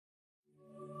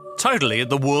totally at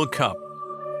the World Cup.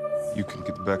 You can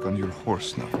get back on your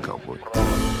horse now, cowboy.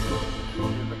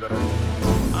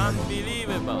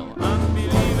 Unbelievable,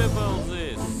 unbelievable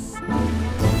this.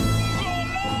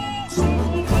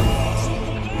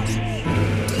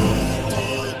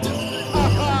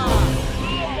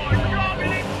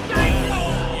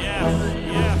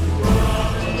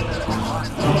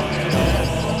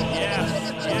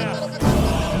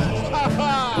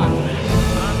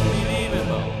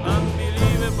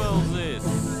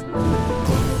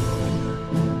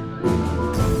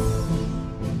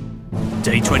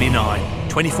 Day 29,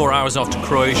 24 hours after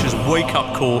Croatia's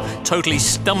wake-up call, totally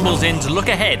stumbles in to look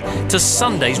ahead to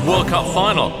Sunday's World Cup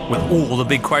final with all the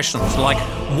big questions like,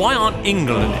 why aren't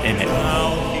England in it?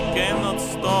 Now he cannot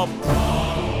stop.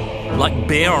 Like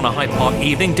beer on a Hyde Park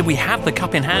evening, did we have the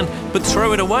cup in hand but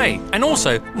throw it away? And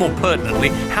also, more pertinently,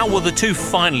 how will the two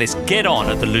finalists get on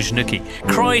at the Luzhniki?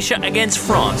 Croatia against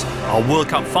France. Our World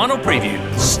Cup final preview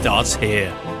starts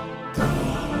here.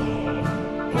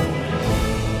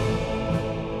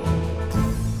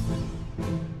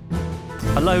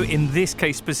 Hello, in this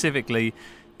case specifically,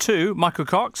 to Michael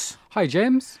Cox. Hi,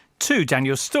 James. To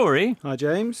Daniel Story. Hi,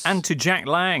 James. And to Jack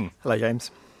Lang. Hello,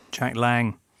 James. Jack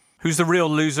Lang. Who's the real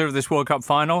loser of this World Cup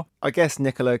final? I guess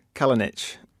Nikola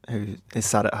Kalinic, who is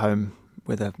sat at home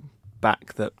with a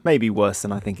back that may be worse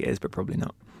than I think it is, but probably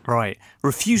not. Right.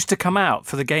 Refused to come out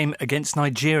for the game against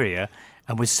Nigeria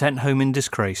and was sent home in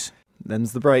disgrace.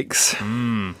 Them's the breaks.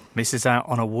 Misses out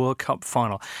on a World Cup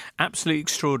final. Absolutely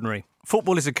extraordinary.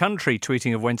 Football is a country,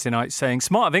 tweeting of Wednesday night, saying,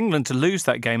 smart of England to lose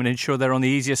that game and ensure they're on the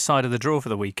easiest side of the draw for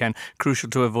the weekend. Crucial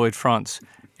to avoid France,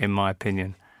 in my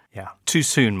opinion. Yeah. Too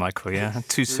soon, Michael, yeah?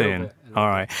 Too soon. All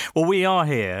right. Well, we are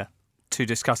here to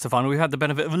discuss the final. We've had the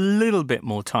benefit of a little bit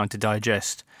more time to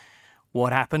digest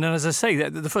what happened. And as I say,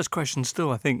 the first question still,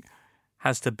 I think,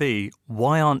 has to be,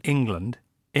 why aren't England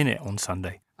in it on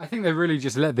Sunday? I think they really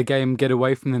just let the game get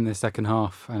away from them in the second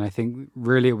half. And I think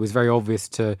really it was very obvious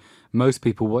to most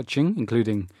people watching,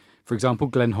 including, for example,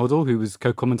 Glenn Hoddle, who was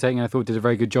co-commentating and I thought did a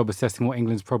very good job assessing what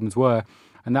England's problems were.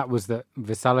 And that was that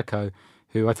Veselko,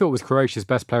 who I thought was Croatia's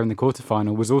best player in the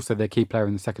quarterfinal, was also their key player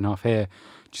in the second half here,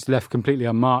 just left completely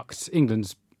unmarked.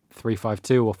 England's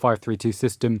 3-5-2 or 5-3-2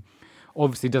 system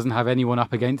obviously doesn't have anyone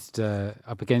up against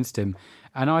him.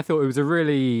 And I thought it was a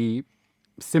really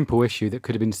simple issue that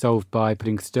could have been solved by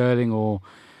putting Sterling or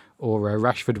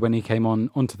Rashford when he came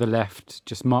onto the left,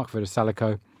 just mark for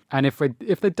Veselko. And if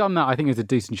they'd done that, I think there's a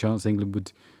decent chance England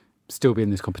would still be in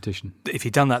this competition. If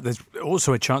he'd done that, there's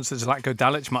also a chance that Zlatko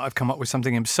Dalic might have come up with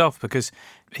something himself, because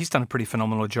he's done a pretty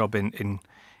phenomenal job in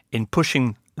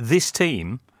pushing this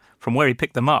team from where he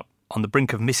picked them up on the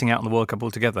brink of missing out on the World Cup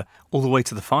altogether, all the way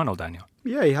to the final, Daniel.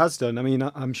 Yeah, he has done. I mean,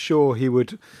 I'm sure he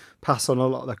would pass on a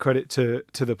lot of the credit to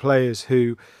the players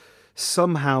who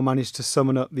somehow managed to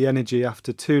summon up the energy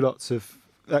after two lots of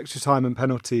extra time and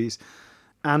penalties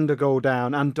and a goal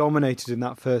down and dominated in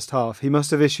that first half. He must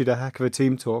have issued a heck of a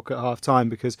team talk at half-time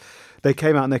because they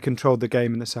came out and they controlled the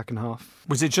game in the second half.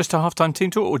 Was it just a half-time team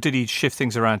talk or did he shift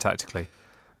things around tactically?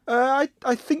 I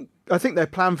think their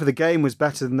plan for the game was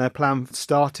better than their plan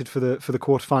started for the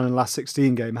quarter-final and last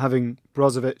 16 game. Having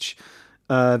Brozovic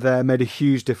there made a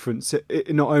huge difference.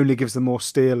 It not only gives them more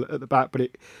steel at the back, but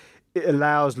it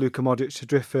allows Luka Modric to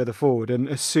drift further forward. And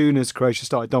as soon as Croatia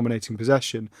started dominating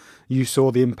possession, you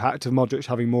saw the impact of Modric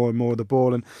having more and more of the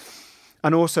ball.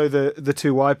 And also the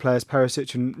two wide players,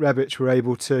 Perisic and Rebic, were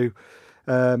able to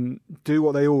do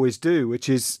what they always do, which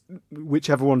is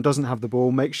whichever one doesn't have the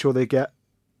ball, make sure they get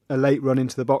a late run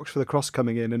into the box for the cross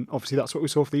coming in. And obviously that's what we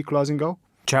saw for the equalising goal.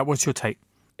 Jack, what's your take?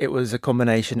 It was a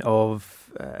combination of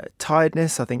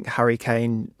tiredness. I think Harry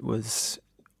Kane was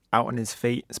out on his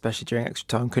feet, especially during extra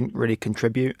time, couldn't really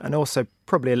contribute. And also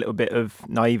probably a little bit of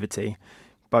naivety,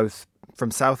 both from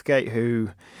Southgate, who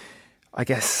I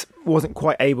guess wasn't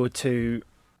quite able to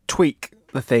tweak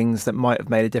the things that might have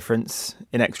made a difference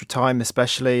in extra time,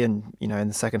 especially, and in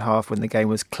the second half when the game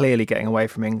was clearly getting away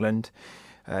from England.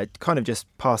 Kind of just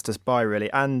passed us by, really.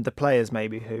 And the players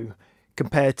maybe who,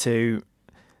 compared to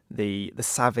the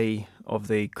savvy of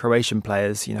the Croatian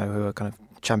players, who are kind of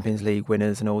Champions League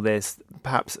winners and all this,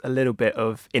 perhaps a little bit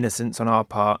of innocence on our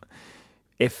part.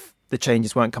 If the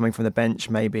changes weren't coming from the bench,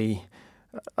 maybe,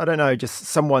 I don't know, just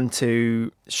someone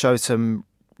to show some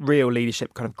real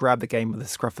leadership, kind of grab the game with the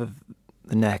scruff of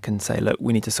the neck and say, look,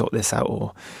 we need to sort this out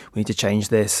or we need to change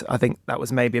this. I think that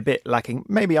was maybe a bit lacking,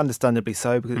 maybe understandably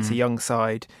so, because it's a young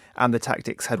side and the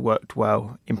tactics had worked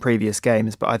well in previous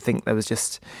games. But I think there was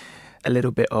just a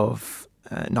little bit of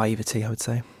naivety, I would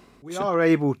say. We are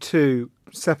able to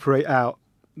separate out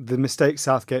the mistakes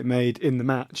Southgate made in the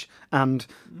match and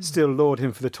still laud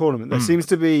him for the tournament. There seems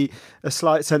to be a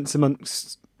slight sense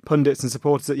amongst pundits and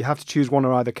supporters that you have to choose one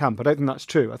or either camp. I don't think that's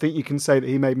true. I think you can say that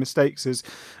he made mistakes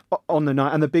on the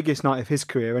night, and the biggest night of his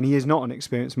career, and he is not an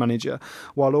experienced manager,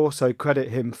 while also credit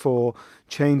him for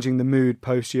changing the mood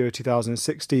post-Euro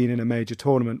 2016 in a major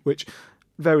tournament, which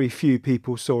very few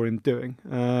people saw him doing.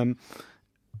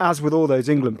 As with all those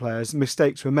England players,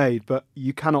 mistakes were made, but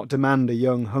you cannot demand a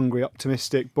young, hungry,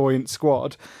 optimistic, buoyant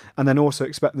squad and then also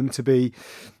expect them to be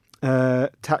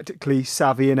tactically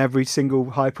savvy in every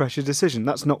single high pressure decision.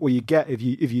 That's not what you get if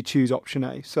you choose option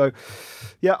A. So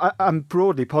yeah, I'm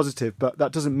broadly positive, but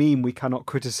that doesn't mean we cannot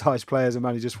criticise players and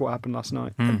managers for what happened last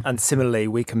night. And similarly,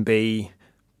 we can be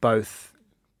both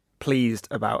pleased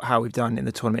about how we've done in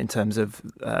the tournament in terms of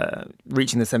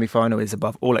reaching the semi-final is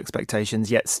above all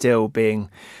expectations, yet still being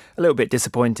a little bit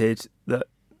disappointed that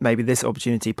maybe this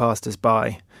opportunity passed us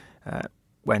by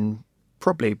when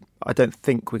probably I don't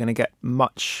think we're going to get a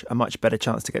much better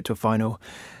chance to get to a final,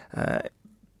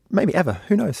 maybe ever.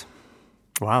 Who knows?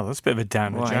 Wow, that's a bit of a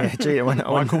downer, Jack.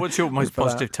 Michael, what's your most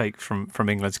positive take from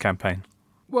England's campaign?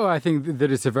 Well, I think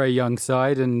that it's a very young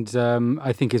side, and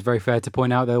I think it's very fair to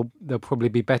point out they'll probably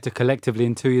be better collectively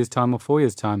in 2 years' time or 4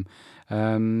 years' time.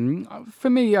 For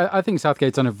me, I think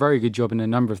Southgate's done a very good job in a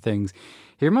number of things.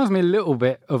 He reminds me a little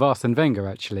bit of Arsene Wenger,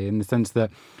 actually, in the sense that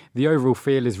the overall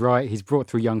feel is right. He's brought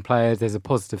through young players. There's a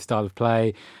positive style of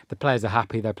play. The players are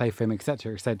happy. They play for him,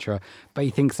 etc., etc. But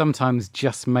you think sometimes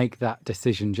just make that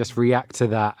decision, just react to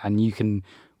that, and you can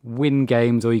win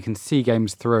games or you can see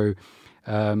games through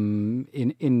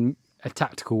in a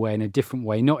tactical way, in a different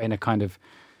way, not in a kind of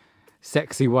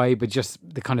sexy way, but just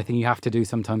the kind of thing you have to do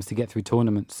sometimes to get through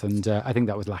tournaments. And I think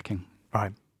that was lacking.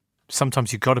 Right.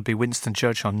 Sometimes you've got to be Winston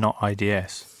Churchill, not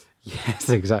IDS. Yes,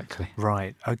 exactly.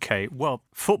 Right. Okay. Well,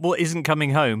 football isn't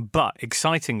coming home, but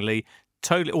excitingly,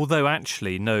 totally. Although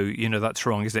actually, no, that's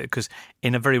wrong, is it? Because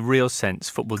in a very real sense,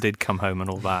 football did come home and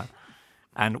all that.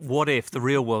 And what if the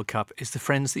real World Cup is the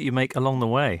friends that you make along the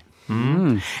way?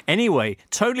 Anyway,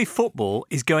 Totally Football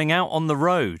is going out on the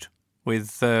road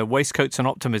with waistcoats and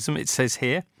optimism, it says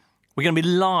here. We're going to be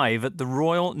live at the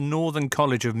Royal Northern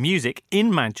College of Music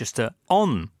in Manchester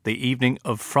on the evening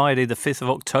of Friday, the 5th of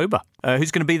October.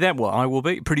 Who's going to be there? Well, I will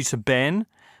be. Producer Ben.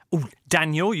 Oh,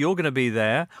 Daniel, you're going to be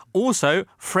there. Also,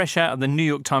 fresh out of the New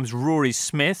York Times, Rory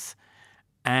Smith.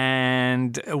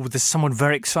 And there's someone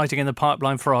very exciting in the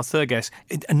pipeline for our third guest.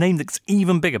 A name that's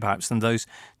even bigger, perhaps, than those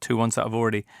two ones that I've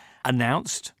already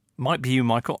announced. Might be you,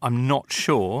 Michael. I'm not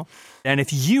sure. And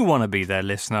if you want to be there,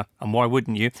 listener, and why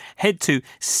wouldn't you, head to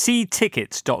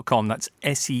seetickets.com. That's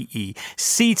S-E-E.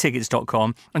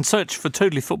 seetickets.com and search for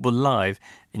Totally Football Live,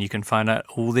 and you can find out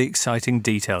all the exciting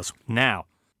details. Now,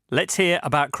 let's hear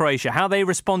about Croatia, how they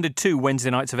responded to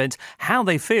Wednesday night's events, how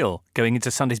they feel going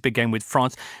into Sunday's big game with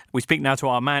France. We speak now to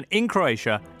our man in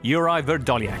Croatia, Juraj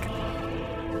Vrdoljak.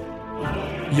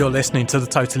 You're listening to the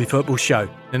Totally Football Show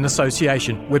in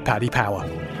association with Paddy Power.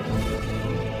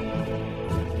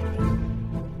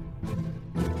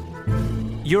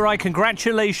 Juraj,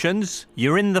 congratulations.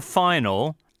 You're in the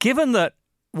final. Given that,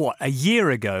 a year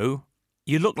ago,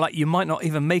 you looked like you might not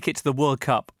even make it to the World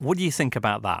Cup. What do you think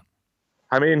about that?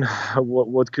 I mean,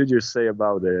 what could you say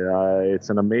about it? It's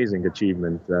an amazing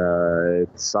achievement.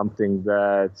 It's something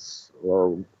that,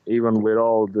 even with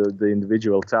all the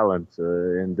individual talent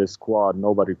in this squad,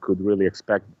 nobody could really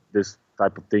expect this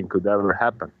type of thing could ever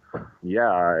happen.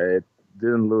 Yeah, it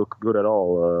didn't look good at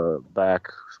all back,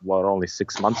 only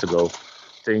 6 months ago.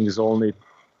 Things only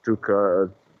took a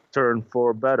turn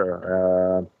for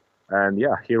better. And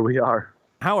yeah, here we are.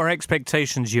 How are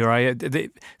expectations, Juraj?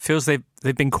 It feels they've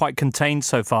been quite contained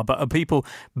so far, but are people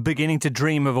beginning to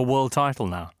dream of a world title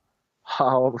now?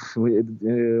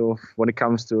 When it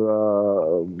comes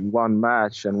to one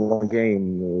match and one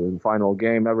game, final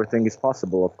game, everything is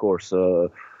possible, of course.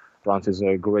 France is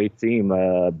a great team,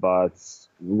 but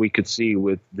we could see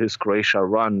with this Croatia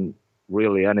run,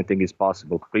 really anything is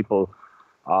possible. People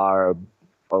are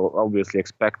obviously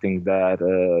expecting that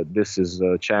this is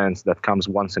a chance that comes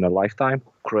once in a lifetime.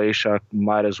 Croatia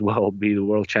might as well be the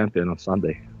world champion on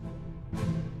Sunday.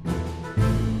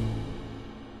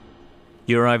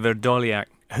 Juraj Vrdoljak,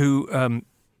 who, I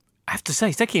have to say,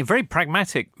 is taking a very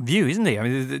pragmatic view, isn't he? I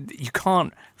mean, you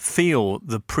can't feel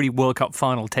the pre-World Cup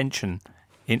final tension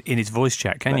in his voice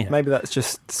chat, can you? Maybe that's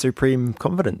just supreme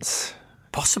confidence.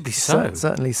 Possibly so. It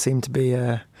certainly seemed to be...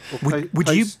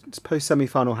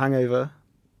 Post-semi-final hangover.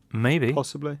 Maybe.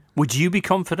 Possibly. Would you be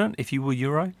confident if you were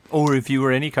Juraj? Or if you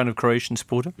were any kind of Croatian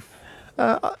supporter?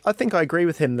 I think I agree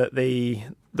with him that the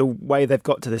way they've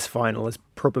got to this final is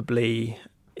probably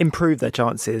improve their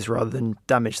chances rather than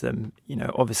damage them.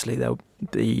 Obviously there'll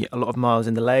be a lot of miles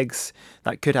in the legs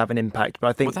that could have an impact. But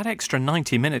I think that extra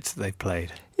 90 minutes that they've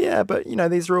played. Yeah, but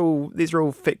these are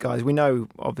all fit guys. We know,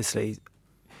 obviously,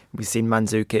 we've seen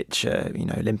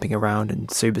Mandzukic, limping around, and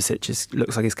Subasic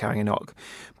looks like he's carrying a knock.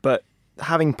 But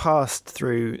having passed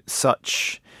through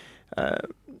such a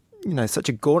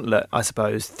gauntlet, I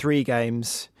suppose, 3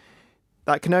 games,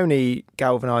 that can only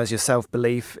galvanise your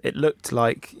self-belief. It looked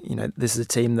like, this is a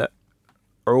team that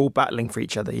are all battling for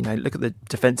each other. Look at the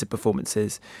defensive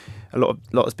performances. A lot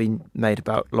has been made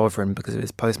about Lovren because of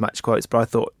his post-match quotes, but I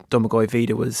thought Domagoj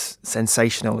Vida was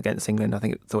sensational against England.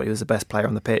 I thought he was the best player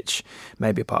on the pitch,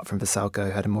 maybe apart from Vrsaljko,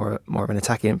 who had more of an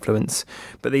attacking influence.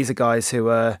 But these are guys who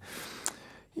are,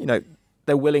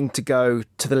 they're willing to go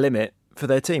to the limit for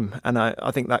their team, and I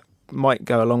think that might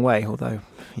go a long way, although,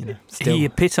 still. He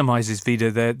epitomises, Vida,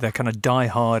 their kind of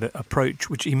die-hard approach,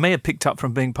 which he may have picked up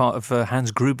from being part of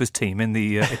Hans Gruber's team in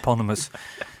the eponymous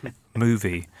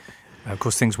movie. Of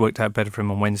course, things worked out better for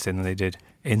him on Wednesday than they did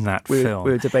in that film.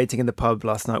 We were debating in the pub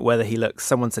last night whether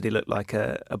someone said he looked like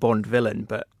a Bond villain,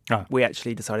 but we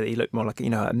actually decided that he looked more like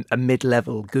a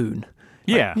mid-level goon.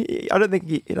 Yeah, I don't think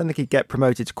he'd get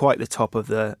promoted to quite the top of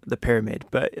the pyramid,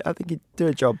 but I think he'd do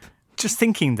a job. Just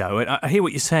thinking, though, and I hear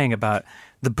what you're saying about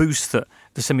the boost that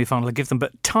the semi-final will give them,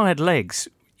 but tired legs,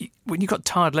 when you've got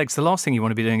tired legs, the last thing you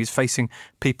want to be doing is facing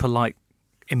people like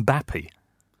Mbappe.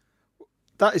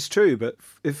 That is true, but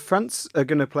if France are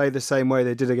going to play the same way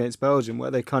they did against Belgium, where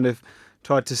they kind of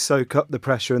tried to soak up the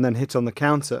pressure and then hit on the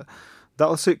counter,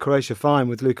 that'll suit Croatia fine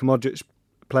with Luka Modric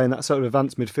playing that sort of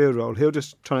advanced midfield role. He'll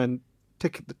just try and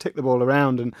tick the ball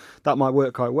around, and that might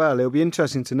work quite well. It'll be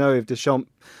interesting to know if Deschamps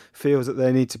feels that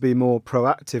they need to be more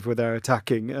proactive with their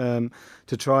attacking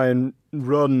to try and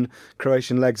run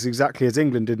Croatian legs exactly as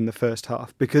England did in the first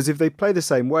half. Because if they play the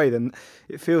same way, then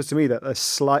it feels to me that they're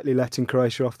slightly letting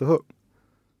Croatia off the hook.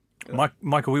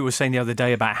 Michael, we were saying the other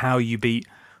day about how you beat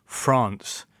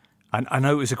France, and I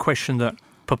know it was a question that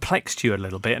perplexed you a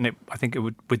little bit, and I think it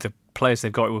would, with the players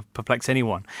they've got, it would perplex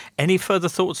anyone. Any further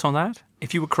thoughts on that?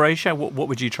 If you were Croatia, what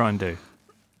would you try and do?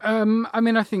 I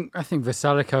think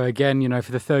Vrsaljko again,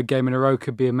 for the 3rd game in a row,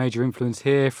 could be a major influence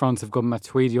here. France have got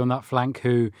Matuidi on that flank,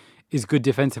 who is good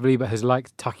defensively but has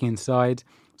liked tucking inside,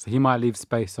 so he might leave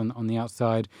space on the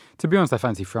outside. To be honest, I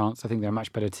fancy France. I think they're a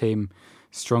much better team,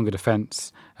 stronger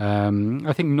defence.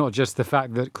 I think not just the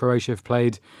fact that Croatia have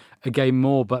played a game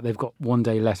more, but they've got 1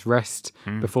 day less rest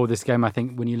before this game. I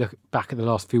think when you look back at the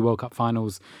last few World Cup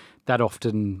finals, that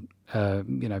often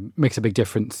makes a big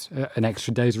difference, an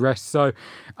extra day's rest. So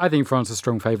I think France are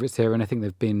strong favourites here, and I think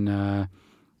they've been...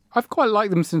 I've quite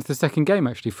liked them since the 2nd game,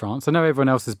 actually, France. I know everyone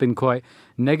else has been quite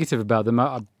negative about them.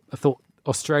 I thought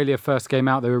Australia, first game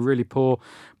out, they were really poor,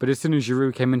 but as soon as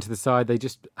Giroud came into the side, they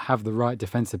just have the right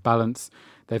defensive balance.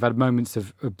 They've had moments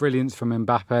of brilliance from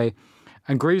Mbappe.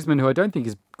 And Griezmann, who I don't think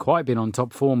has quite been on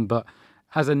top form, but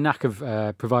has a knack of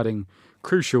providing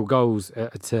crucial goals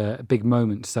at big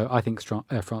moments. So I think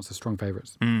France are strong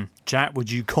favourites. Jack,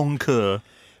 would you concur?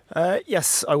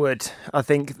 Yes, I would. I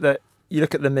think that you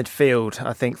look at the midfield,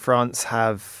 I think France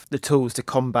have the tools to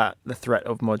combat the threat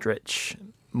of Modric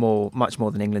much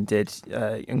more than England did.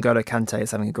 N'Golo Kante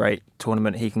is having a great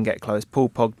tournament. He can get close. Paul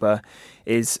Pogba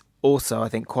is also, I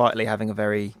think, quietly having a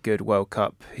very good World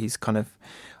Cup. He's kind of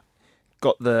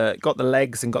got the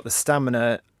legs and got the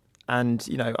stamina, and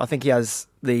I think he has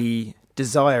the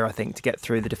desire, I think, to get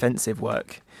through the defensive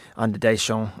work under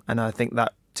Deschamps, and I think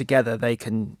that together they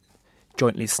can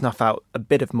jointly snuff out a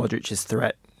bit of Modric's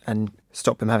threat and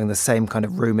stop him having the same kind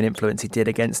of room and influence he did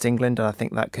against England, and I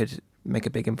think that could make a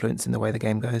big influence in the way the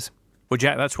game goes. Well,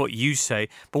 Jack, that's what you say.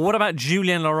 But what about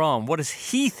Julien Laurent? What does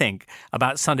he think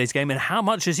about Sunday's game, and how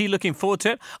much is he looking forward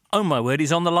to it? Oh, my word,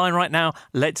 he's on the line right now.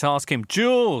 Let's ask him.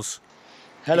 Jules.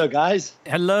 Hello, guys.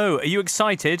 Hello. Are you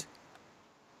excited?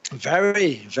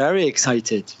 Very, very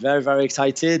excited. Very, very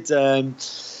excited.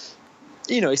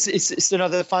 It's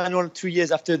another final 2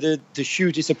 years after the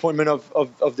huge disappointment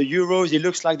of the Euros. It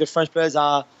looks like the French players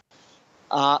are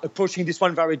approaching this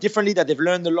one very differently, that they've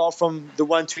learned a lot from the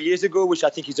one 2 years ago, which I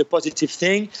think is a positive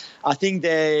thing. I think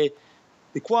they're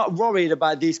quite worried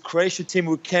about this Croatia team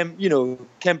who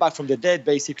came back from the dead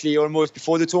basically almost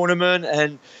before the tournament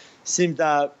and seemed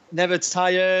never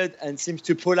tired and seems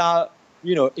to pull out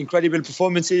incredible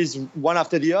performances one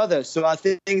after the other. So I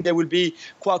think they will be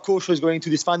quite cautious going to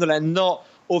this final and not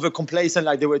over-complacent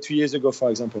like they were 2 years ago, for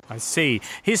example. I see.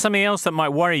 Here's something else that might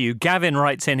worry you. Gavin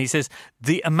writes in, he says,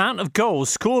 the amount of goals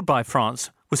scored by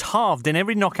France was halved in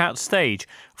every knockout stage.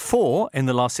 4 in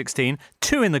the last 16,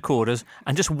 2 in the quarters,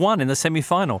 and just 1 in the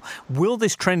semi-final. Will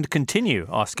this trend continue?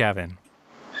 Asked Gavin.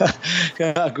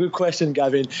 Good question,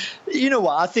 Gavin. You know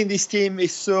what? I think this team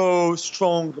is so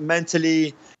strong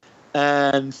mentally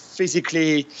and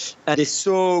physically, and is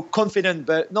so confident,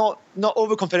 but not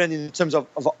overconfident in terms of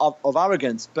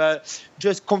arrogance, but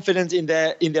just confident in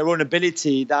their own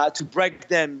ability. That to break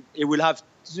them, it will have,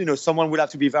 someone will have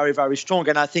to be very, very strong.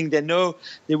 And I think they know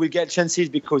they will get chances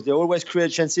because they always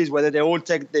create chances. Whether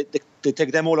they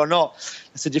take them all or not,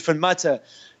 it's a different matter.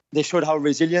 They showed how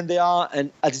resilient they are,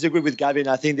 and I disagree with Gavin.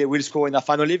 I think they will score in the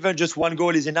final. Even just one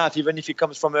goal is enough, even if it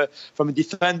comes from a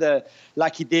defender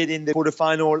like he did in the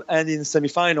quarterfinal and in the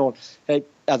semi-final. I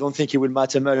don't think it will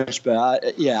matter much, but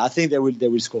I think they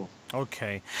will score.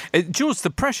 Okay. Jules, the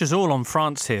pressure's all on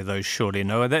France here, though, surely,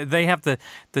 no? They have the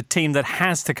team that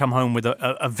has to come home with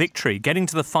a victory, getting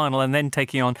to the final and then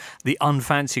taking on the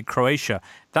unfancied Croatia.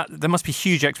 There must be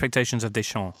huge expectations of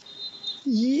Deschamps.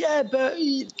 Yeah, but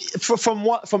from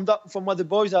what the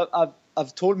boys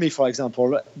have told me, for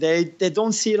example, they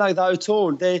don't see it like that at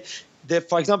all. They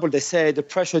for example, they say the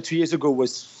pressure 2 years ago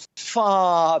was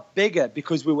far bigger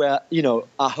because we were,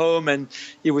 at home and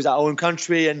it was our own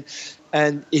country,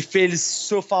 and it feels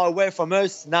so far away from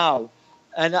us now.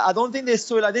 And I don't think they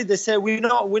saw it like this. They say we're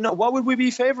not. Why would we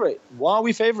be favourite? Why are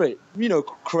we favourite?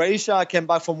 Croatia came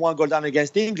back from 1 goal down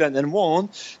against England and won.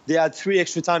 They had 3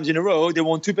 extra times in a row. They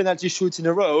won 2 penalty shoots in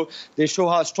a row. They show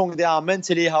how strong they are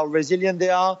mentally, how resilient they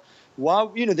are.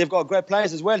 Wow, they've got great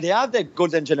players as well. They have their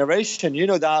golden generation.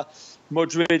 That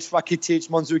Modric, Rakitic,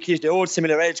 Mandzukic, they're all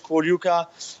similar age. Kovacic.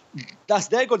 That's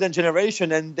their golden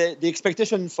generation, and the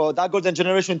expectation for that golden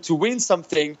generation to win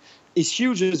something is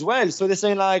huge as well. So they're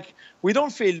saying, we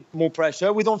don't feel more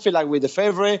pressure. We don't feel like we're the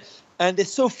favourite. And they're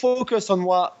so focused on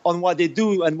what they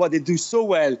do and what they do so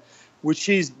well, which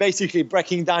is basically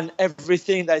breaking down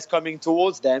everything that is coming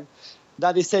towards them,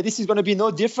 that they say this is going to be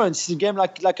no different. It's a game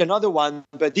like another one.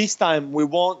 But this time we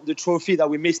want the trophy that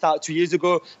we missed out 2 years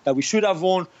ago, that we should have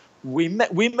won. We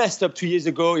messed up 2 years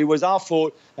ago. It was our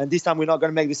fault. And this time we're not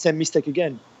going to make the same mistake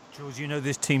again. Jules, you know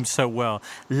this team so well.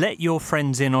 Let your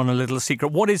friends in on a little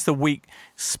secret. What is the weak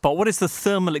spot? What is the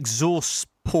thermal exhaust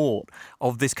port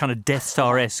of this kind of Death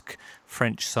Star-esque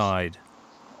French side?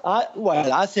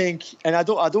 I think, and I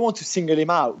don't want to single him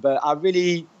out, but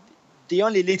the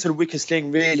only little weakest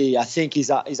thing really, I think,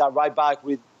 is our right back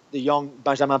with the young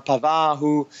Benjamin Pavard,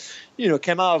 who,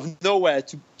 came out of nowhere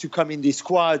to come in this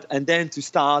squad and then to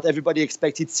start. Everybody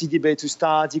expected Sidibé to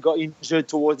start. He got injured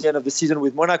towards the end of the season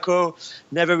with Monaco,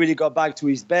 never really got back to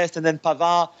his best. And then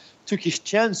Pavard took his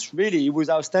chance, really. He was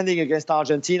outstanding against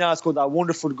Argentina, scored that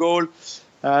wonderful goal.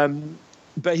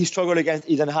 But he struggled against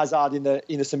Eden Hazard in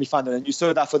the semi-final, and you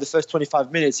saw that for the first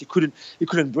 25 minutes. He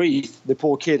couldn't breathe, the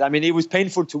poor kid. I mean, it was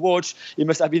painful to watch. It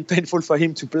must have been painful for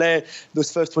him to play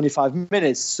those first 25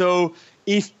 minutes. So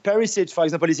if Perisic, for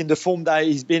example, is in the form that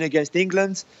he's been against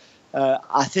England,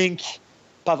 I think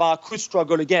Pavard could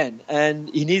struggle again, and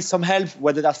he needs some help,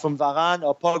 whether that's from Varane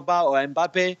or Pogba or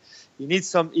Mbappe. He needs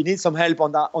some help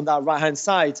on that right-hand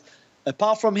side.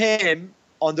 Apart from him,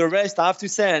 on the rest, I have to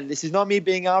say, and this is not me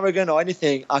being arrogant or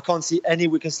anything, I can't see any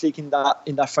weakness link in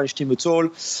that French team at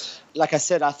all. Like I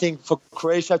said, I think for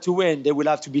Croatia to win, they will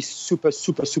have to be super,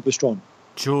 super, super strong.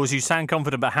 Jules, you sound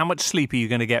confident, but how much sleep are you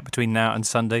going to get between now and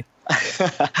Sunday?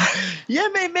 Yeah,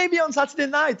 maybe on Saturday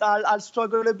night I'll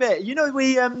struggle a bit.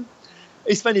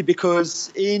 It's funny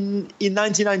because in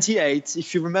 1998,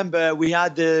 if you remember, we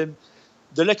had the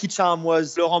lucky charm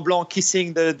was Laurent Blanc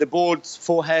kissing the bald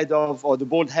forehead or the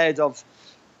bald head of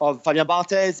Fabien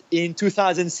Barthez in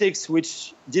 2006,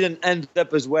 which didn't end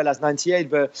up as well as 98.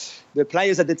 But the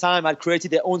players at the time had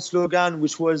created their own slogan,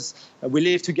 which was "We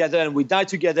live together and we die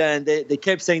together." And they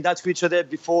kept saying that to each other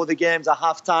before the games, at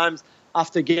half times,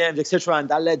 after games, etc. And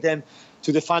that led them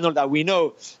to the final that we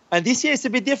know. And this year it's a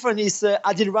bit different. It's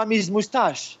Adil Rami's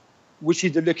moustache, which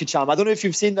is the lucky charm. I don't know if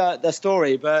you've seen the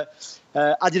story, but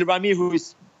Adil Rami, who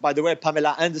is, by the way,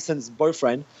 Pamela Anderson's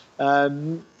boyfriend,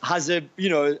 has a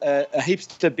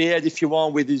hipster beard, if you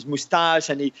want, with his moustache,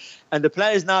 and the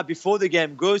players now before the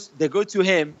game go to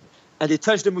him and they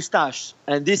touch the moustache,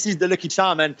 and this is the lucky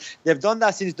charm, and they've done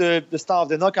that since the start of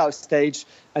the knockout stage,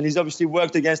 and he's obviously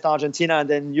worked against Argentina and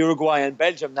then Uruguay and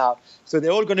Belgium now, so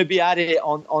they're all going to be at it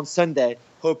on Sunday,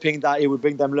 hoping that it will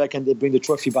bring them luck and they bring the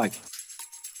trophy back.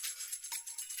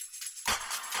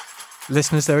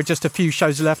 Listeners, there are just a few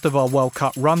shows left of our World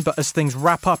Cup run, but as things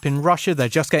wrap up in Russia, they're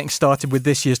just getting started with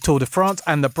this year's Tour de France,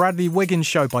 and the Bradley Wiggins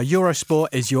Show by Eurosport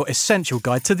is your essential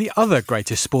guide to the other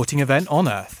greatest sporting event on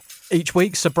earth. Each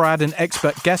week, Sir Brad and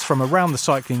expert guests from around the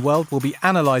cycling world will be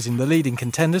analysing the leading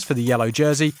contenders for the yellow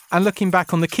jersey and looking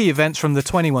back on the key events from the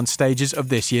 21 stages of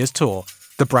this year's Tour.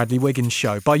 The Bradley Wiggins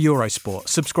Show by Eurosport.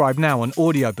 Subscribe now on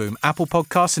Audioboom, Apple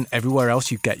Podcasts and everywhere else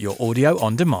you get your audio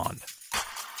on demand.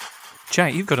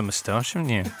 Jack, you've got a moustache, haven't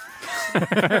you?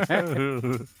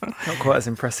 Not quite as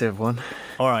impressive one.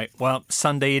 All right, well,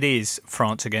 Sunday it is,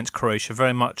 France against Croatia,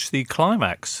 very much the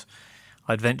climax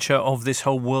adventure of this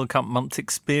whole World Cup month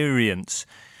experience.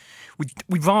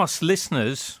 We've asked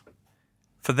listeners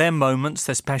for their moments,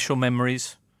 their special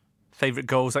memories, favourite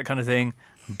goals, that kind of thing.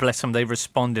 Bless them, they've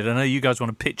responded. I know you guys want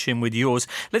to pitch in with yours.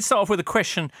 Let's start off with a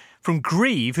question from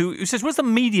Grieve, who says, was the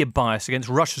media bias against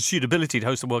Russia's suitability to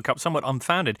host the World Cup somewhat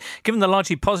unfounded, given the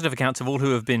largely positive accounts of all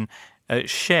who have been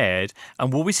shared?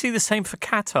 And will we see the same for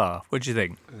Qatar? What do you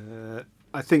think?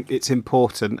 I think it's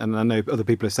important, and I know other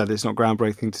people have said it's not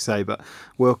groundbreaking to say, but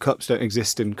World Cups don't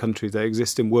exist in countries. They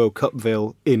exist in World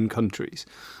Cupville in countries.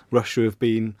 Russia have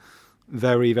been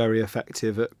very, very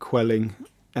effective at quelling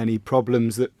any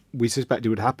problems that we suspected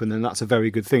would happen, and that's a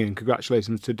very good thing, and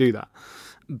congratulations to do that.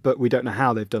 But we don't know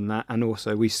how they've done that, and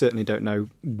also we certainly don't know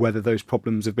whether those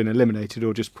problems have been eliminated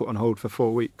or just put on hold for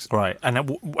 4 weeks. Right,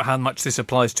 and how much this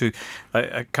applies to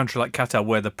a country like Qatar,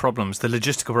 where the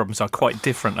logistical problems are quite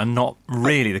different and not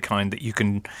really the kind that you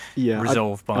can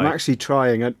resolve by... I'm actually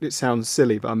trying, it sounds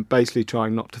silly, but I'm basically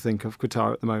trying not to think of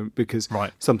Qatar at the moment, because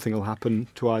something will happen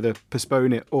to either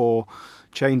postpone it or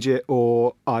change it,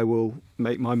 or I will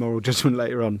make my moral judgment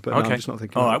later on. But no, I'm just not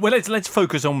thinking. All right. Well, let's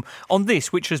focus on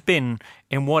this, which has been,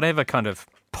 in whatever kind of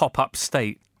pop-up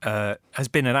state, has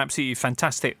been an absolutely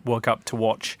fantastic World Cup to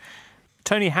watch.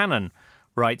 Tony Hannon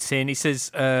writes in. He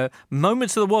says,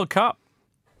 moments of the World Cup: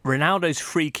 Ronaldo's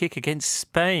free kick against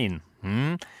Spain,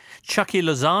 Chucky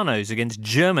Lozano's against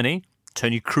Germany,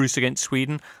 Toni Kroos against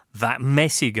Sweden, that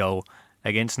Messi goal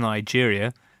against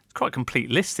Nigeria. Quite a complete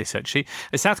list, this, actually.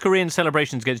 The South Korean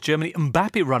celebrations against Germany,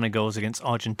 Mbappe running goals against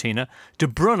Argentina, De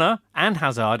Bruyne and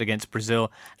Hazard against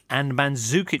Brazil, and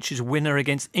Mandzukic's winner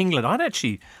against England. I'd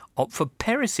actually opt for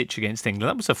Perisic against England.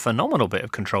 That was a phenomenal bit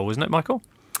of control, wasn't it, Michael?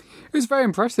 It was very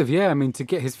impressive, yeah. I mean, to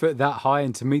get his foot that high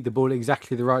and to meet the ball at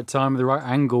exactly the right time, the right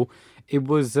angle, it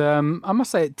was, I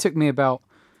must say, it took me about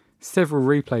several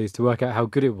replays to work out how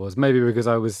good it was. Maybe because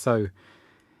I was so...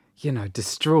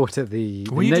 distraught at the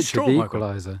nature of the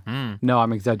equaliser. No,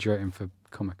 I'm exaggerating for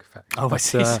comic effect. Oh, I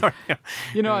see. Sorry.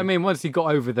 You know what I mean? Once you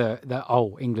got over that,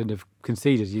 England have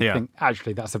conceded, you think,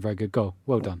 actually, that's a very good goal.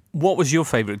 Well done. What was your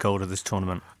favourite goal of this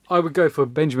tournament? I would go for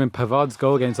Benjamin Pavard's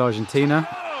goal against Argentina.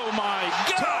 Oh, my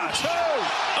gosh!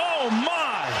 Oh,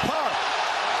 my!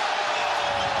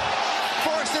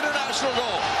 First international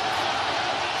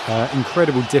goal.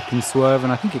 Incredible dip and swerve,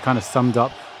 and I think it kind of summed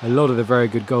up a lot of the very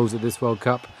good goals at this World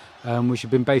Cup, which have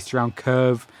been based around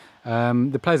curve.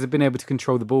 The players have been able to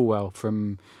control the ball well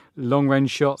from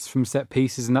long-range shots, from set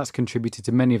pieces, and that's contributed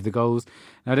to many of the goals.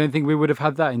 And I don't think we would have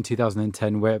had that in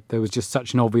 2010, where there was just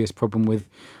such an obvious problem with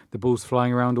the balls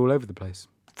flying around all over the place.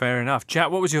 Fair enough.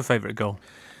 Jack, what was your favourite goal?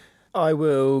 I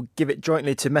will give it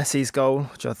jointly to Messi's goal,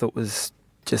 which I thought was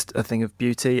just a thing of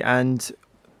beauty, and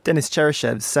Denis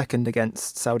Cherishev's second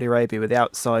against Saudi Arabia with the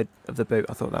outside of the boot.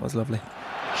 I thought that was lovely.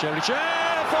 Cheryshev!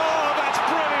 Oh, that's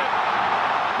brilliant!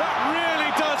 That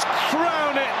really does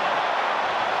crown it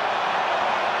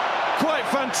quite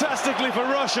fantastically for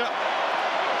Russia.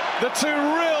 The two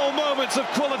real moments of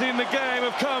quality in the game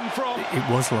have come from... It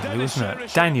was lovely, wasn't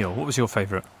it? Daniel, what was your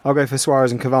favourite? I'll go for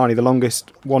Suarez and Cavani, the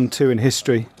longest 1-2 in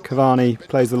history. Cavani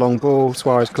plays the long ball,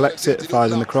 Suarez collects it,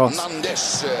 fires in the cross.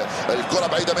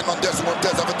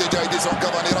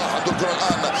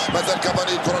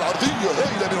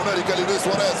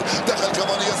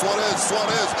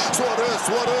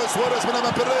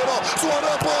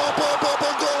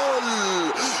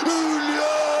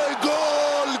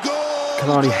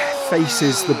 Cavani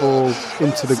faces the ball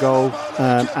into the goal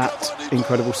at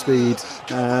incredible speed.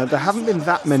 There haven't been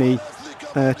that many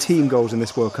team goals in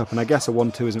this World Cup, and I guess a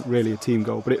 1-2 isn't really a team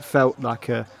goal, but it felt like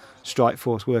a strike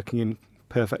force working in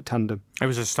perfect tandem. It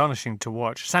was astonishing to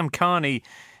watch. Sam Carney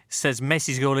says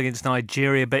Messi's goal against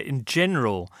Nigeria, but in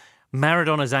general,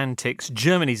 Maradona's antics,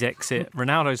 Germany's exit,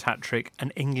 Ronaldo's hat-trick,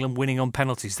 and England winning on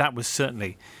penalties. That was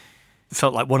certainly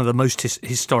felt like one of the most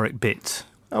historic bits.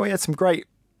 Oh, we had some great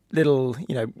little,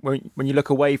 when you look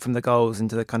away from the goals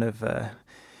into the kind of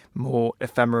more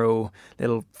ephemeral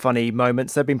little funny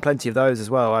moments, there have been plenty of those as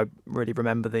well. I really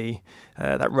remember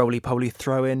that roly-poly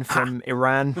throw-in from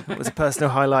Iran. It was a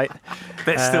personal highlight.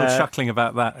 They're still chuckling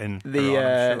about that in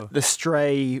Iran, I'm sure. The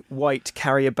stray white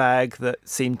carrier bag that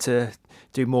seemed to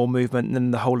do more movement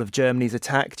than the whole of Germany's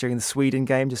attack during the Sweden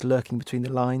game, just lurking between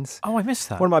the lines. Oh, I missed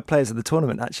that. One of my players of the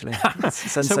tournament, actually. It's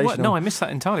sensational. No, I missed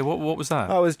that entirely. What was that?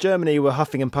 Oh, as Germany were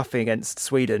huffing and puffing against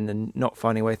Sweden and not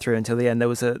finding a way through until the end, there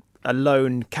was a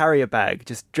lone carrier bag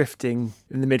just drifting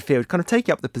in the midfield, kind of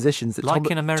taking up the positions that Like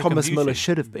in American Thomas Beauty. Müller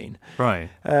should have been. Right.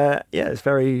 It's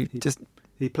very just...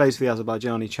 He plays for the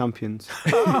Azerbaijani champions.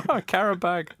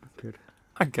 Karabag. Good.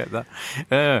 I get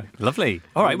that. Lovely.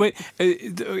 All right. Wait.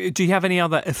 Do you have any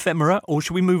other ephemera, or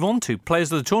should we move on to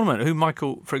players of the tournament? Who,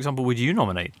 Michael, for example, would you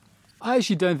nominate? I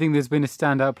actually don't think there's been a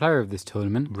standout player of this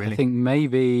tournament. Really? I think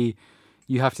maybe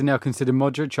you have to now consider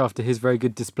Modric after his very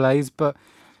good displays, but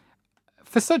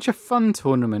for such a fun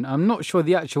tournament, I'm not sure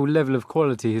the actual level of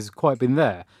quality has quite been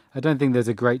there. I don't think there's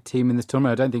a great team in this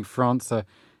tournament. I don't think France are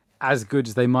as good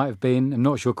as they might have been. I'm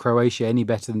not sure Croatia any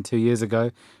better than 2 years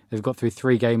ago. They've got through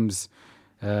 3 games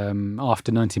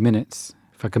after 90 minutes,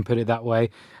 if I can put it that way.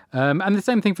 And the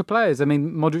same thing for players. I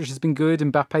mean, Modric has been good,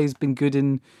 Mbappe's been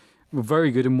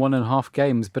very good in 1.5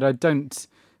 games, but I don't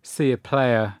see a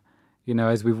player,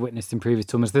 as we've witnessed in previous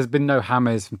tournaments. There's been no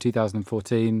James from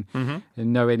 2014, and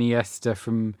no Iniesta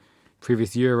from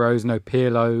previous Euros, no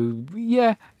Pirlo.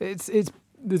 Yeah,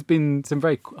 there's been some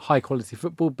very high quality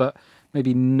football, but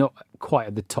maybe not quite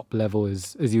at the top level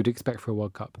as you'd expect for a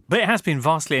World Cup. But it has been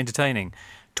vastly entertaining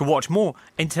to watch, more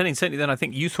entertaining certainly than I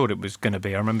think you thought it was going to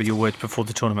be. I remember your words before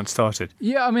the tournament started.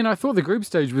 Yeah, I mean, I thought the group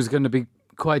stage was going to be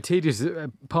quite tedious,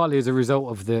 partly as a result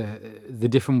of the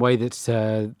different way that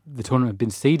the tournament had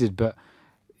been seeded, but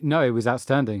no, it was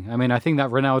outstanding. I mean, I think that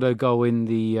Ronaldo goal in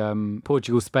the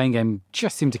Portugal-Spain game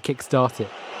just seemed to kick-start it.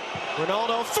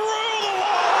 Ronaldo through the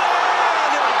line!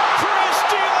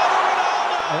 Cristiano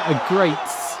Ronaldo! A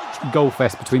great goal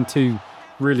fest between two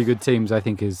really good teams, I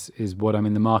think, is what I'm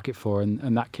in the market for,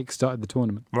 and that kick-started the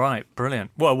tournament. Right, brilliant.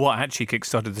 Well, what actually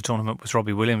kick-started the tournament was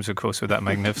Robbie Williams, of course, with that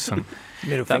magnificent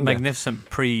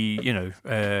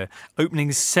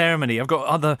opening ceremony. I've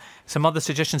got some other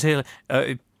suggestions here.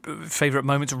 Favourite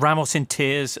moments: Ramos in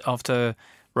tears after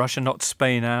Russia knocked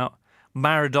Spain out.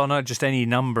 Maradona, just any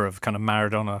number of kind of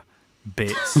Maradona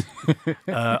bits.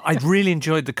 I really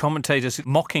enjoyed the commentators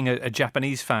mocking a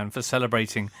Japanese fan for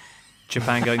celebrating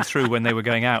Japan going through when they were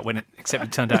going out, except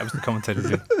it turned out it was the commentators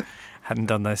who hadn't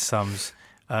done their sums.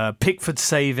 Pickford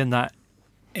save in that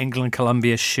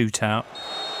England-Colombia shootout.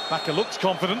 Baka looks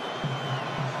confident.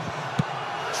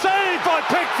 Saved by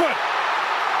Pickford!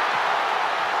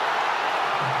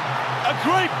 A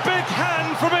great big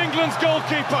hand from England's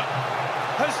goalkeeper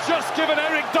has just given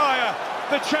Eric Dyer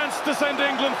the chance to send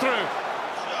England through.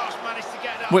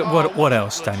 What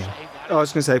else, Daniel? I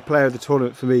was going to say, player of the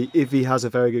tournament for me, if he has a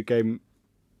very good game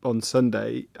on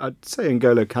Sunday, I'd say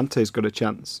N'Golo Kante's got a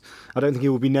chance. I don't think he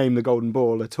will be named the Golden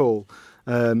Ball at all.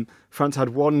 France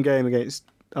had one game against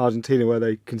Argentina where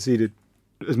they conceded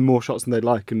more shots than they'd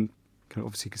like and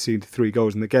obviously conceded 3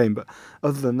 goals in the game. But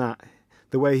other than that,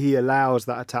 the way he allows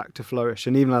that attack to flourish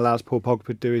and even allows Paul Pogba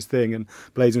to do his thing and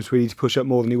Blaise Matuidi to push up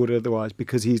more than he would otherwise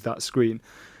because he's that screen,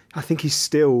 I think he's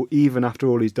still, even after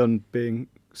all he's done, being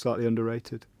slightly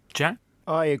underrated. Jack?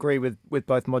 I agree with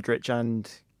both Modric and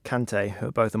Kante, who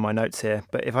are both on my notes here.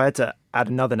 But if I had to add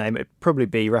another name, it'd probably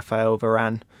be Raphael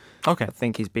Varane. Okay. I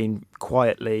think he's been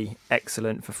quietly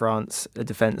excellent for France, a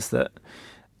defence that,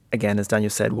 again, as Daniel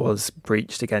said, was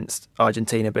breached against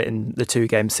Argentina, but in the 2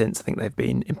 games since, I think they've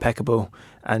been impeccable,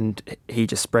 and he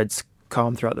just spreads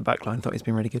calm throughout the back line. I thought he's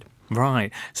been really good.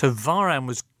 Right. So Varane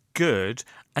was good,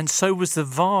 and so was the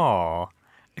VAR.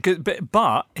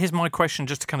 But here's my question,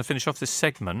 just to kind of finish off this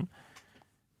segment.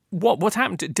 What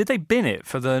happened? Did they bin it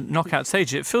for the knockout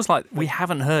stage? It feels like we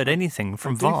haven't heard anything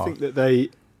from VAR. I do think that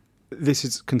this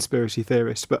is conspiracy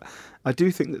theorists, but I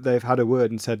do think that they've had a word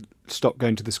and said, stop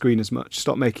going to the screen as much,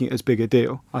 stop making it as big a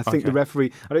deal. I think the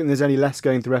referee, I don't think there's any less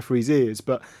going to the referee's ears,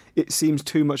 but it seems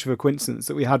too much of a coincidence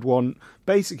that we had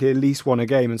basically at least one a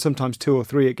game, and sometimes 2 or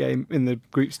 3 a game in the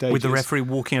group stages. With the referee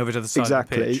walking over to the side of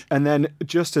the pitch. And then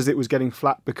just as it was getting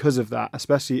flat because of that,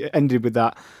 especially it ended with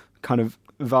that kind of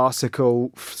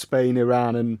farcical Spain,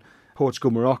 Iran and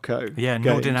Portugal, Morocco. Yeah,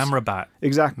 Nordin Amrabat.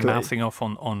 Exactly. Mouthing off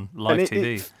on live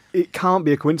TV. It can't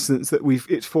be a coincidence that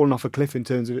it's fallen off a cliff in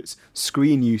terms of its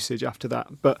screen usage after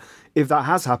that. But if that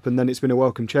has happened, then it's been a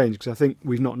welcome change, because I think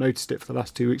we've not noticed it for the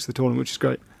last 2 weeks of the tournament, which is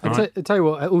great. I'll tell you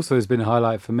what also has been a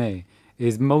highlight for me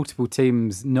is multiple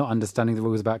teams not understanding the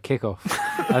rules about kickoff.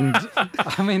 And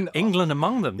I mean, England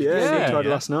among them. Yeah, tried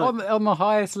last night. On the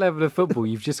highest level of football,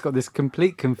 you've just got this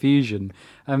complete confusion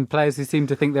and players who seem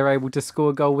to think they're able to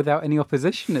score a goal without any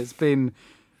opposition. It's been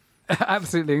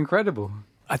absolutely incredible.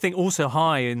 I think also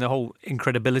high in the whole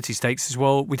incredibility stakes as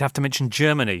well, we'd have to mention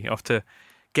Germany after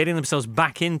getting themselves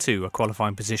back into a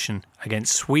qualifying position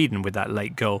against Sweden with that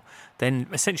late goal, then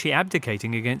essentially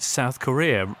abdicating against South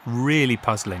Korea. Really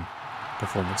puzzling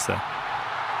performance there.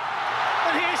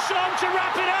 And here's Son to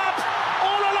wrap it up,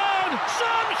 all alone.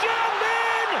 Son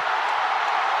Heung-min!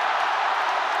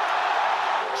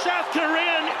 South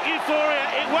Korean euphoria.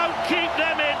 It won't keep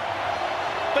them in,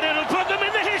 but it'll put them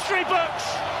in the history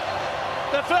books.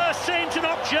 The first team to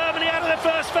knock Germany out of their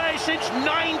first phase since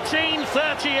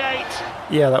 1938.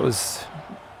 Yeah, that was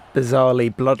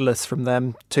bizarrely bloodless from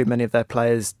them. Too many of their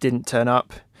players didn't turn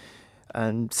up.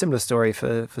 And similar story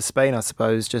for Spain, I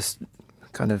suppose, just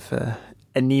kind of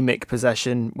anemic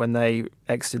possession when they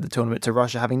exited the tournament to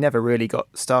Russia, having never really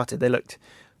got started. They looked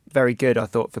very good, I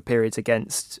thought, for periods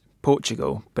against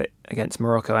Portugal, but against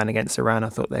Morocco and against Iran, I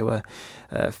thought they were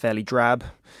fairly drab.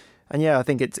 And yeah, I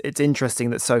think it's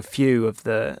interesting that so few of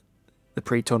the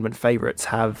pre-tournament favourites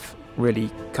have really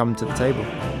come to the table.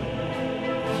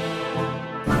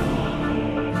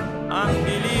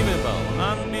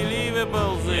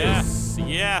 Unbelievable this.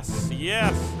 Yes.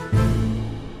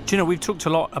 Do you know, we've talked a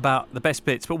lot about the best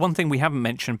bits, but one thing we haven't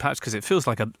mentioned, perhaps because it feels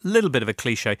like a little bit of a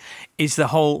cliche, is the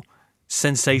whole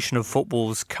sensation of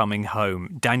football's coming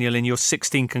home. Daniel, in your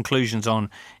 16 conclusions on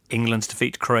England's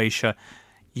defeat to Croatia,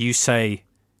 you say,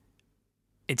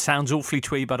 it sounds awfully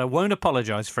twee, but I won't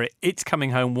apologise for it. It's coming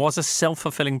home was a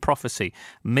self-fulfilling prophecy.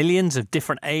 Millions of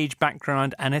different age,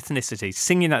 background and ethnicity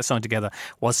singing that song together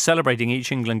while celebrating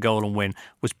each England goal and win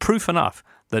was proof enough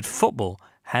that football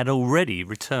had already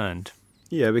returned.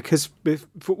 Yeah, because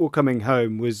football coming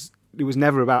home was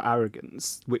never about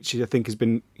arrogance, which I think has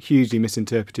been hugely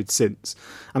misinterpreted since.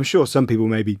 I'm sure some people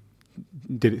maybe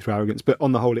did it through arrogance, but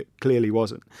on the whole it clearly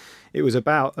wasn't. It was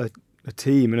about a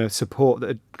team and a support that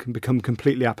had become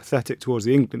completely apathetic towards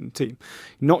the England team.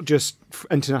 Not just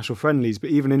international friendlies,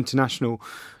 but even international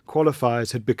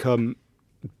qualifiers had become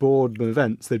boredom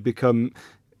events. They'd become,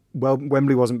 well,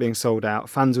 Wembley wasn't being sold out.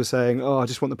 Fans were saying, I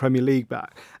just want the Premier League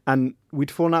back. And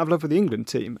we'd fallen out of love with the England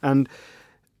team. And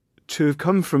to have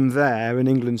come from there in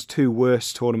England's two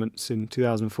worst tournaments in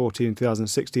 2014 and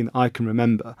 2016 that I can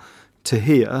remember to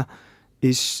here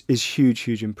is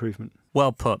huge improvement.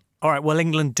 Well put. All right, well,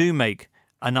 England do make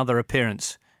another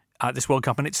appearance at this World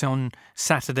Cup, and it's on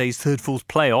Saturday's third-fourth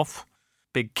playoff.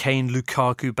 Big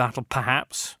Kane-Lukaku battle,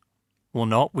 perhaps, or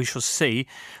not. We shall see.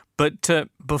 But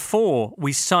before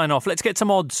we sign off, let's get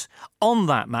some odds on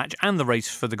that match and the race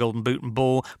for the Golden Boot and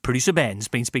Ball. Producer Ben's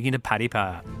been speaking to Paddy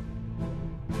Power.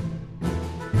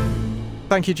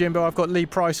 Thank you, Jimbo. I've got Lee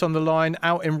Price on the line,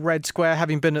 out in Red Square,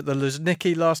 having been at the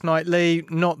Luzhniki last night. Lee,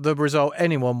 not the result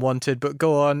anyone wanted, but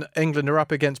go on. England are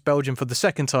up against Belgium for the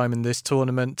second time in this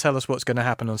tournament. Tell us what's going to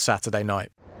happen on Saturday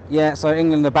night. Yeah, so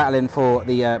England are battling for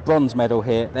the bronze medal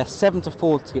here. They're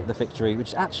 7-4 to get the victory, which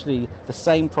is actually the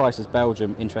same price as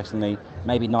Belgium, interestingly.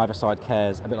 Maybe neither side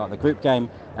cares, a bit like the group game.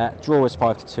 Draw is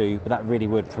 5-2, but that really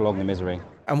would prolong the misery.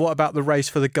 And what about the race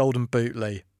for the Golden Boot,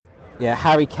 Lee? Yeah,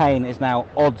 Harry Kane is now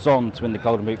odds-on to win the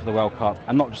Golden Boot for the World Cup.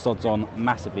 And not just odds-on,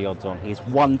 massively odds-on. He's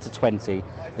 1-20.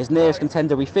 His nearest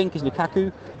contender, we think, is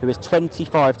Lukaku, who is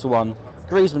 25-1.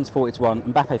 Griezmann's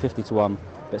 40-1, Mbappe 50-1.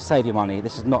 But save your money,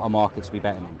 this is not a market to be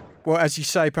betting on. Well, as you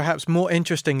say, perhaps more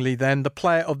interestingly then, the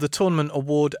Player of the Tournament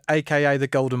Award, a.k.a. the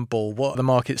Golden Ball. What are the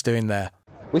markets doing there?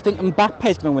 We think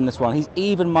Mbappe's going to win this one. He's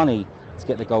even money to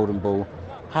get the Golden Ball.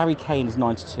 Harry Kane is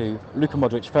 9-2, Luka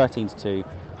Modric 13-2.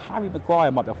 Harry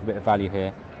Maguire might be off a bit of value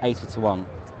here, 80-1.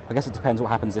 I guess it depends what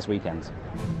happens this weekend.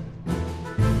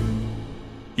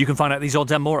 You can find out these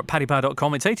odds and more at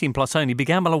paddypower.com. It's 18 plus only.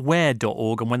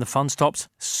 BeGambleAware.org. And when the fun stops,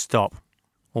 stop.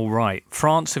 All right.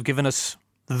 France have given us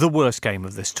the worst game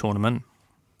of this tournament.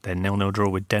 Their 0-0 draw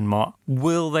with Denmark.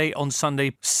 Will they on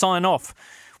Sunday sign off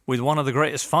with one of the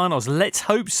greatest finals? Let's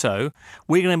hope so.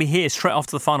 We're going to be here straight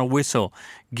after the final whistle,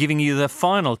 giving you the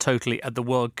final totally at the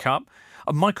World Cup.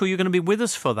 Michael, you're going to be with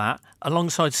us for that,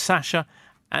 alongside Sasha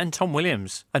and Tom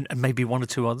Williams, and maybe one or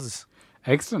two others.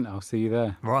 Excellent, I'll see you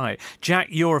there. Right. Jack,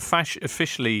 you're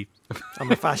officially...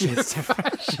 I'm a fascist.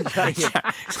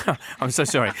 I'm so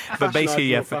sorry. But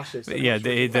basically,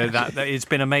 it's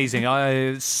been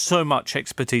amazing. So much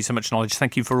expertise, so much knowledge.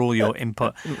 Thank you for all your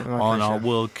input on our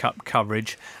World Cup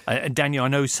coverage. Daniel, I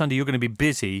know Sunday you're going to be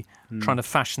busy trying to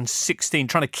fashion 16,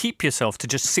 trying to keep yourself to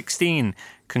just 16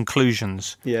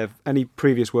 conclusions. Yeah, any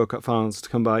previous World Cup finals to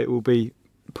come by, it will be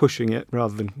pushing it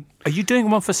rather than... Are you doing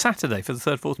one for Saturday, for the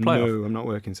third-fourth playoff? No, I'm not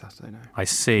working Saturday, no. I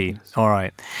see. All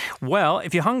right. Well,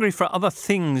 if you're hungry for other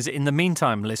things in the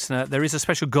meantime, listener, there is a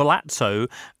special Golazzo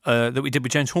that we did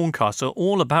with James Horncastle,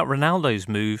 all about Ronaldo's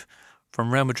move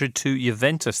from Real Madrid to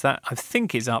Juventus. That, I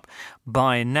think, is up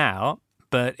by now.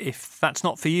 But if that's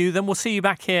not for you, then we'll see you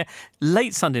back here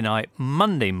late Sunday night,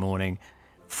 Monday morning,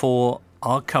 for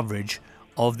our coverage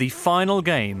of the final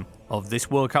game of this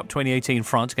World Cup 2018,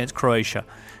 France against Croatia.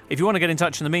 If you want to get in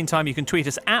touch in the meantime, you can tweet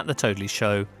us at The Totally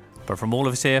Show. But from all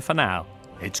of us here for now,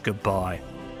 it's goodbye.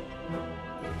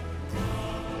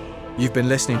 You've been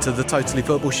listening to The Totally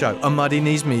Football Show, a Muddy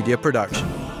Knees Media production.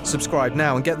 Subscribe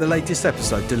now and get the latest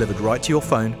episode delivered right to your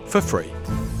phone for free.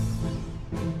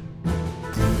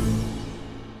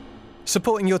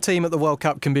 Supporting your team at the World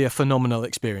Cup can be a phenomenal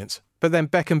experience. But then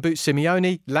Beckham boots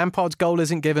Simeone, Lampard's goal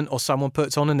isn't given, or someone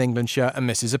puts on an England shirt and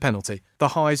misses a penalty. The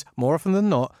highs, more often than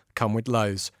not, come with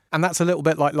lows. And that's a little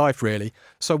bit like life, really.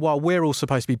 So while we're all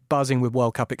supposed to be buzzing with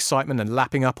World Cup excitement and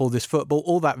lapping up all this football,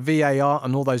 all that VAR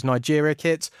and all those Nigeria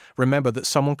kits, remember that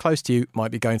someone close to you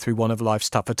might be going through one of life's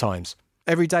tougher times.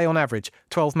 Every day on average,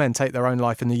 12 men take their own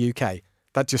life in the UK.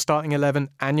 That's your starting 11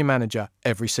 and your manager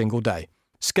every single day.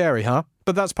 Scary, huh?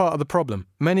 But that's part of the problem.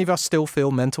 Many of us still feel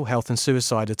mental health and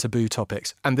suicide are taboo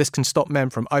topics, and this can stop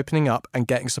men from opening up and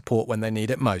getting support when they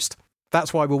need it most.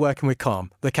 That's why we're working with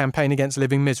Calm, the Campaign Against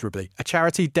Living Miserably, a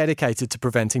charity dedicated to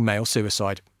preventing male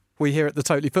suicide. We here at the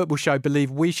Totally Football Show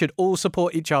believe we should all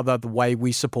support each other the way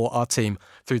we support our team,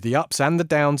 through the ups and the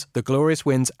downs, the glorious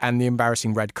wins and the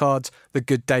embarrassing red cards, the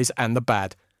good days and the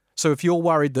bad. So if you're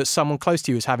worried that someone close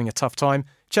to you is having a tough time,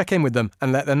 check in with them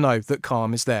and let them know that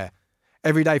Calm is there.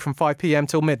 Every day from 5 p.m.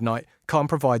 till midnight, Calm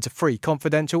provides a free,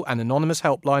 confidential and anonymous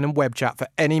helpline and web chat for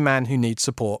any man who needs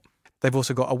support. They've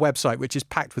also got a website which is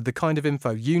packed with the kind of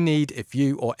info you need if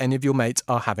you or any of your mates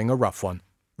are having a rough one.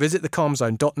 Visit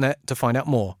thecalmzone.net to find out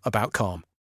more about Calm.